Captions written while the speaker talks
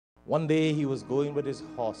One day he was going with his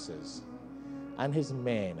horses and his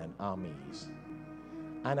men and armies,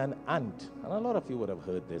 and an ant, and a lot of you would have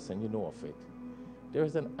heard this and you know of it. There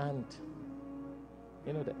is an ant.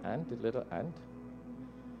 You know the ant, the little ant?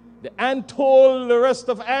 The ant told the rest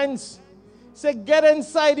of ants, said, get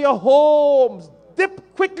inside your homes,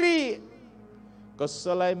 dip quickly. Because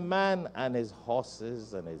Sulaiman and his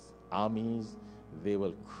horses and his armies, they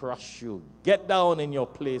will crush you. Get down in your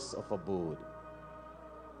place of abode.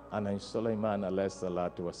 And then Sulaiman, alayhi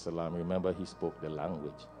salatu wasalam, remember he spoke the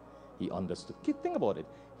language. He understood. Think about it.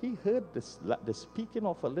 He heard the speaking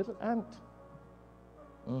of a little ant.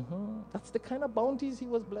 That's the kind of bounties he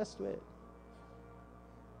was blessed with.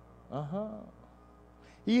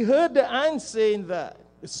 He heard the ant saying that.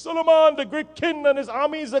 Sulaiman, the great king, and his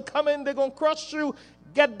armies are coming. They're going to crush you.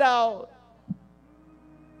 Get down.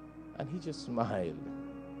 And he just smiled.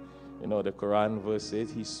 You know, the Quran verse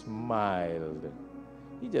says he smiled.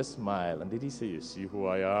 He just smiled. And did he say, you see who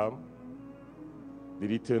I am?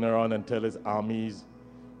 Did he turn around and tell his armies,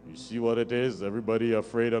 you see what it is? Everybody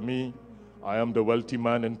afraid of me. I am the wealthy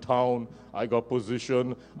man in town. I got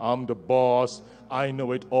position. I'm the boss. I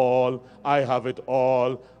know it all. I have it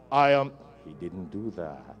all. I am... He didn't do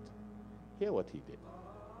that. Hear what he did.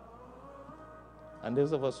 And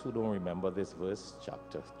those of us who don't remember this verse,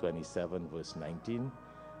 chapter 27, verse 19,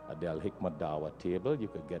 at the Al-Hikmah Dawah table, you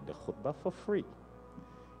could get the khutbah for free.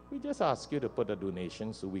 We just ask you to put a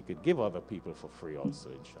donation so we could give other people for free also,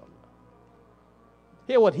 inshallah.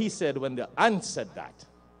 Hear what he said when the ant said that.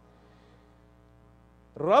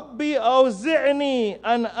 Rabbi awzi'ni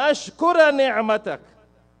an ashkura ni'matak.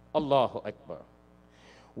 Allahu Akbar.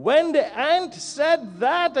 When the ant said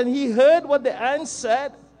that and he heard what the ant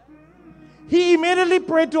said, he immediately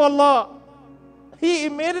prayed to Allah. He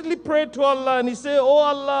immediately prayed to Allah and he said, oh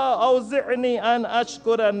Allah, awzi'ni an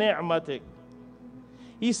ashkura ni'matik.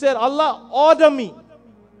 He said, Allah, order me,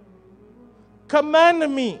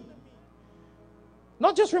 command me.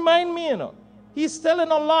 Not just remind me, you know. He's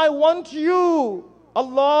telling Allah, I want you,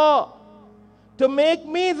 Allah, to make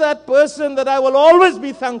me that person that I will always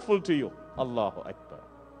be thankful to you. Allahu Akbar.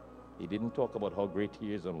 He didn't talk about how great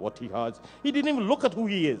he is and what he has. He didn't even look at who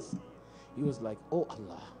he is. He was like, oh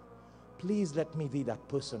Allah, please let me be that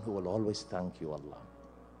person who will always thank you, Allah.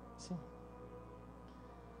 See?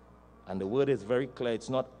 And the word is very clear. It's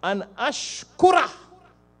not an ashkura,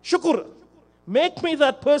 shukur. Make me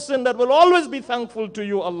that person that will always be thankful to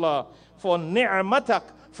you, Allah, for ni'matak,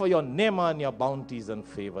 for your ni'mah and your bounties and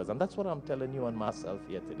favors. And that's what I'm telling you and myself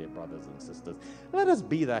here today, brothers and sisters. Let us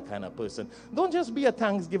be that kind of person. Don't just be a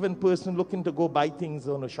Thanksgiving person looking to go buy things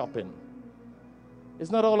on a shopping.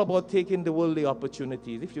 It's not all about taking the worldly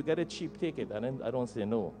opportunities. If you get it cheap, take it. And I don't say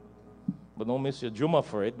no. But don't miss your Jummah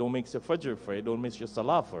for it. Don't miss your Fajr for it. Don't miss your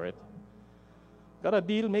Salah for it. Got a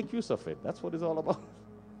deal, make use of it. That's what it's all about.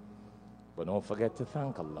 But don't forget to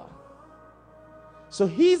thank Allah. So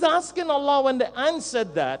he's asking Allah when the ant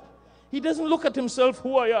said that, he doesn't look at himself,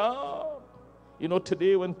 who I am. You know,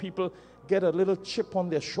 today when people get a little chip on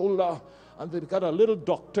their shoulder and they've got a little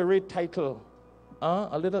doctorate title,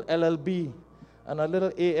 a little LLB and a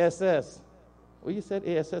little ASS. What you said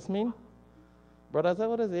ASS mean? Brother,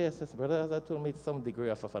 what is ASS? Brother, that told me it's some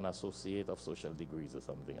degree of an associate of social degrees or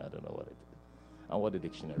something. I don't know what it is. And what the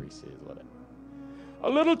dictionary says. Whatever. A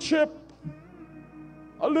little chip,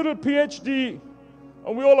 a little PhD,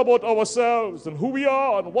 and we're all about ourselves and who we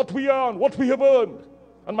are and what we have earned.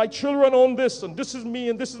 And my children own this, and this is me,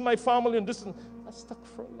 and this is my family, and this is...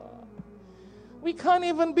 Astaghfirullah. We can't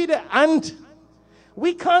even be the ant.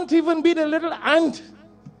 We can't even be the little ant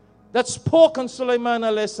that spoke, and Sulaiman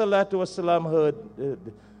alayhi salatu wasalam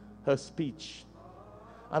heard her speech.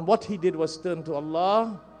 And what he did was turn to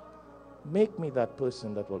Allah, make me that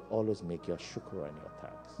person that will always make your shukr and your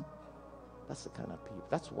thanks. That's the kind of people.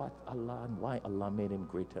 That's what Allah and why Allah made him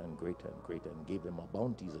greater and greater and greater and gave him more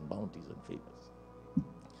bounties and favors.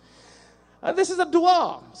 And this is a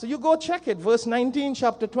dua. So you go check it. Verse 19,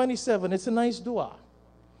 chapter 27. It's a nice dua.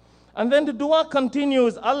 And then the dua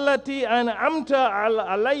continues. Allati an'amta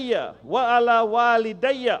alayya wa ala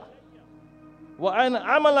walidayya wa an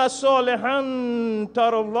amala salihan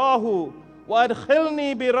tarallahu wa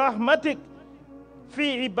adkhilni bi rahmatik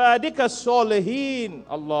fi ibadika salihin.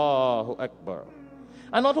 Allahu Akbar.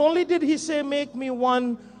 And not only did he say, make me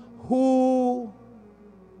one who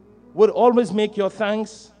would always make your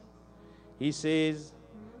thanks, he says,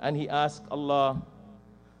 and he asks Allah,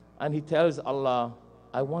 and he tells Allah,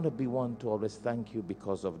 I want to be one to always thank you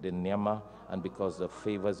because of the ni'mah and because of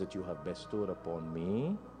favors that you have bestowed upon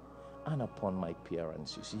me and upon my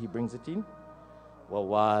parents. You see, he brings it in. Wa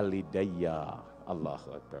walidayya.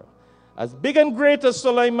 Allahu Akbar. As big and great as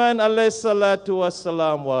Sulaiman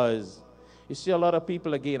as-salām was. You see, a lot of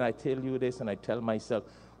people, again, I tell you this and I tell myself,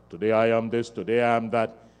 today I am this, today I am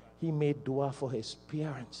that. He made dua for his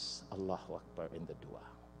parents. Allahu Akbar in the dua.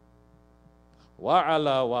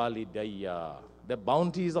 Wa'ala walidayya. The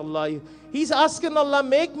bounties Allah. He's asking Allah,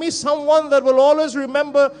 make me someone that will always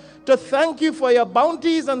remember to thank you for your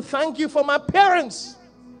bounties and thank you for my parents.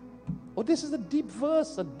 Oh, this is a deep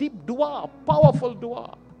verse, a deep dua, a powerful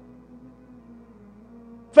dua.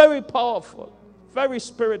 Very powerful, very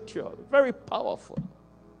spiritual, very powerful,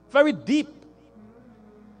 very deep.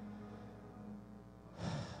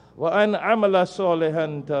 وَأَنْ عَمَلَ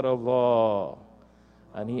صَالِحًا تَرَضَى.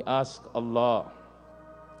 And he asked Allah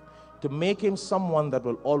to make him someone that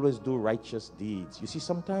will always do righteous deeds. You see,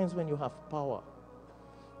 sometimes when you have power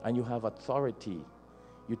and you have authority,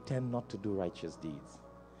 you tend not to do righteous deeds.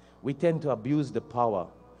 We tend to abuse the power.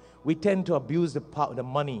 We tend to abuse the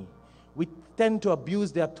money. We tend to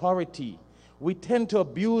abuse the authority. We tend to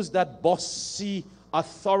abuse that bossy,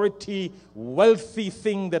 authority, wealthy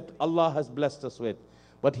thing that Allah has blessed us with.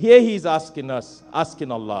 But here he's asking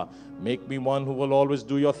Allah, make me one who will always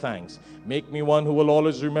do your thanks. Make me one who will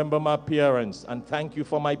always remember my parents and thank you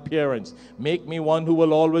for my parents. Make me one who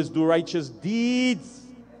will always do righteous deeds.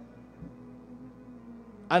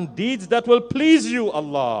 And deeds that will please you,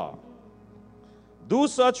 Allah. Do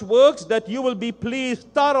such works that you will be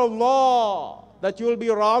pleased, Allah, that you will be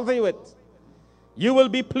radhi with. You will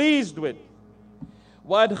be pleased with.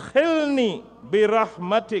 وَأَدْخِلْنِي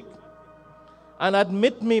بِرَحْمَتِكَ. And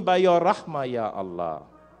admit me by your rahmah, Ya Allah.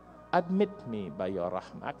 Admit me by your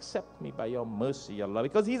rahmah. Accept me by your mercy, Ya Allah.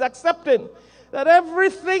 Because he's accepting that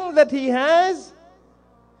everything that he has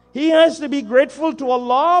to be grateful to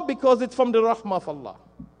Allah because it's from the rahmah of Allah.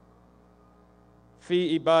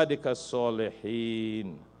 Fi ibadika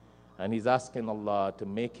salihin. And he's asking Allah to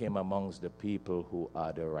make him amongst the people who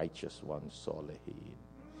are the righteous ones, salihin.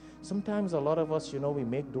 Sometimes a lot of us, we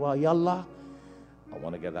make dua, Ya Allah, I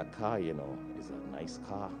want to get that car, it's a nice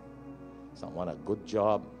car. So I want a good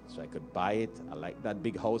job so I could buy it. I like that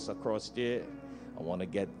big house across there. I want to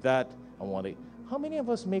get that. How many of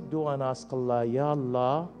us make dua and ask Allah, Ya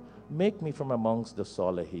Allah, make me from amongst the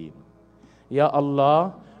salihin. Ya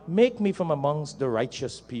Allah, make me from amongst the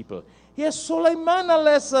righteous people. Here's Sulaiman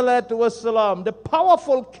as-salām, the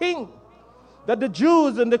powerful king that the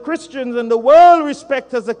Jews and the Christians and the world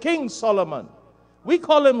respect as a king, Solomon. We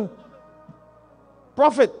call him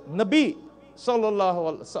Prophet, Nabi,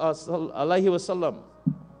 sallallahu alayhi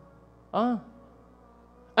wasallam.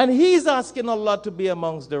 And he's asking Allah to be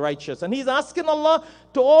amongst the righteous. And he's asking Allah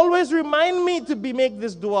to always remind me to make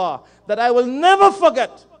this dua, that I will never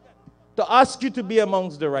forget to ask you to be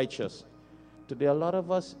amongst the righteous. Today, a lot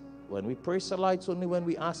of us, when we pray salah, it's only when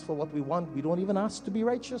we ask for what we want. We don't even ask to be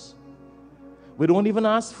righteous. We don't even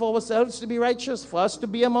ask for ourselves to be righteous, for us to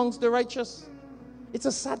be amongst the righteous. It's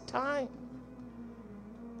a sad time.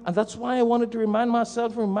 And that's why I wanted to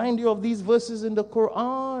remind you of these verses in the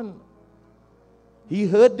Quran. He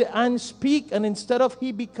heard the ant speak, and instead of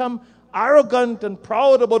he become arrogant and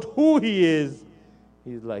proud about who he is,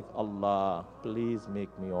 he's like, Allah, please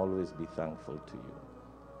make me always be thankful to you.